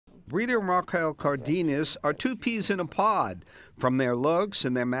Rita and Raquel Cardenas are two peas in a pod, from their looks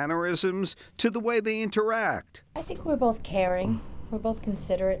and their mannerisms to the way they interact. I think we're both caring. We're both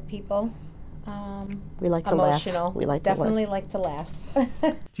considerate people. We like to emotional. laugh. We like Definitely to like to laugh.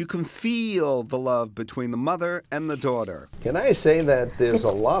 You can feel the love between the mother and the daughter. Can I say that there's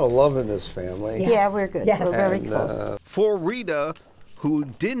a lot of love in this family? Yes. Yeah, we're good. Yes. We're very close. For Rita, who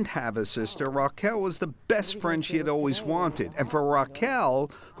didn't have a sister, Raquel was the best friend she had always wanted. And for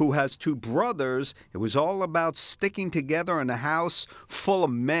Raquel, who has two brothers, it was all about sticking together in a house full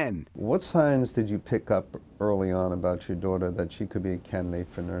of men. What signs did you pick up early on about your daughter that she could be a candidate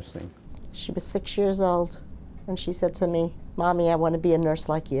for nursing? She was 6 years old, and she said to me, "Mommy, I want to be a nurse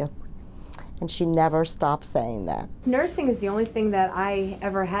like you." And she never stopped saying that. Nursing is the only thing that I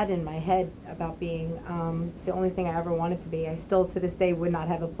ever had in my head about being. It's the only thing I ever wanted to be. I still, to this day, would not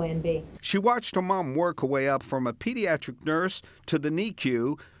have a plan B. She watched her mom work her way up from a pediatric nurse to the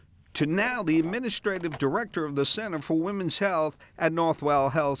NICU to now the administrative director of the Center for Women's Health at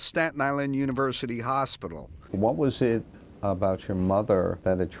Northwell Health, Staten Island University Hospital. What was it about your mother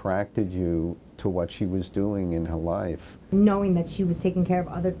that attracted you to what she was doing in her life? Knowing that she was taking care of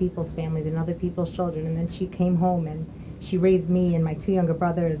other people's families and other people's children, and then she came home and she raised me and my two younger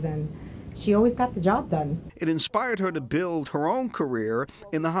brothers, and she always got the job done. It inspired her to build her own career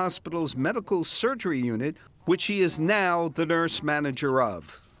in the hospital's medical surgery unit, which she is now the nurse manager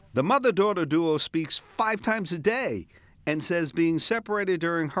of. The mother-daughter duo speaks 5 times a day and says being separated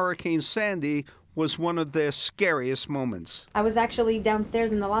during Hurricane Sandy was one of their scariest moments. I was actually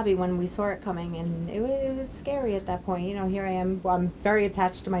downstairs in the lobby when we saw it coming, and it was scary at that point. You know, here I am, I'm very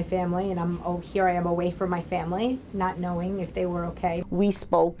attached to my family, and here I am away from my family, not knowing if they were okay. We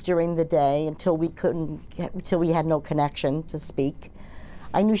spoke during the day until we had no connection to speak.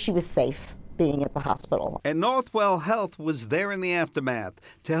 I knew she was safe being at the hospital. And Northwell Health was there in the aftermath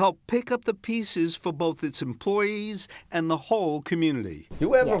to help pick up the pieces for both its employees and the whole community. Do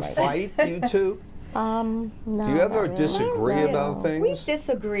you ever fight, you two? No. Do you ever disagree about things? We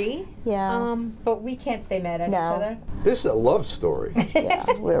disagree, Yeah. but we can't stay mad at each No. other. This is a love story. Yeah,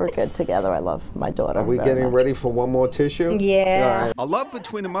 we were good together. I love my daughter. Are we very getting much. ready for one more tissue? Yeah. All right. A love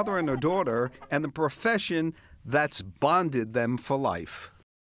between a mother and her daughter and the profession that's bonded them for life.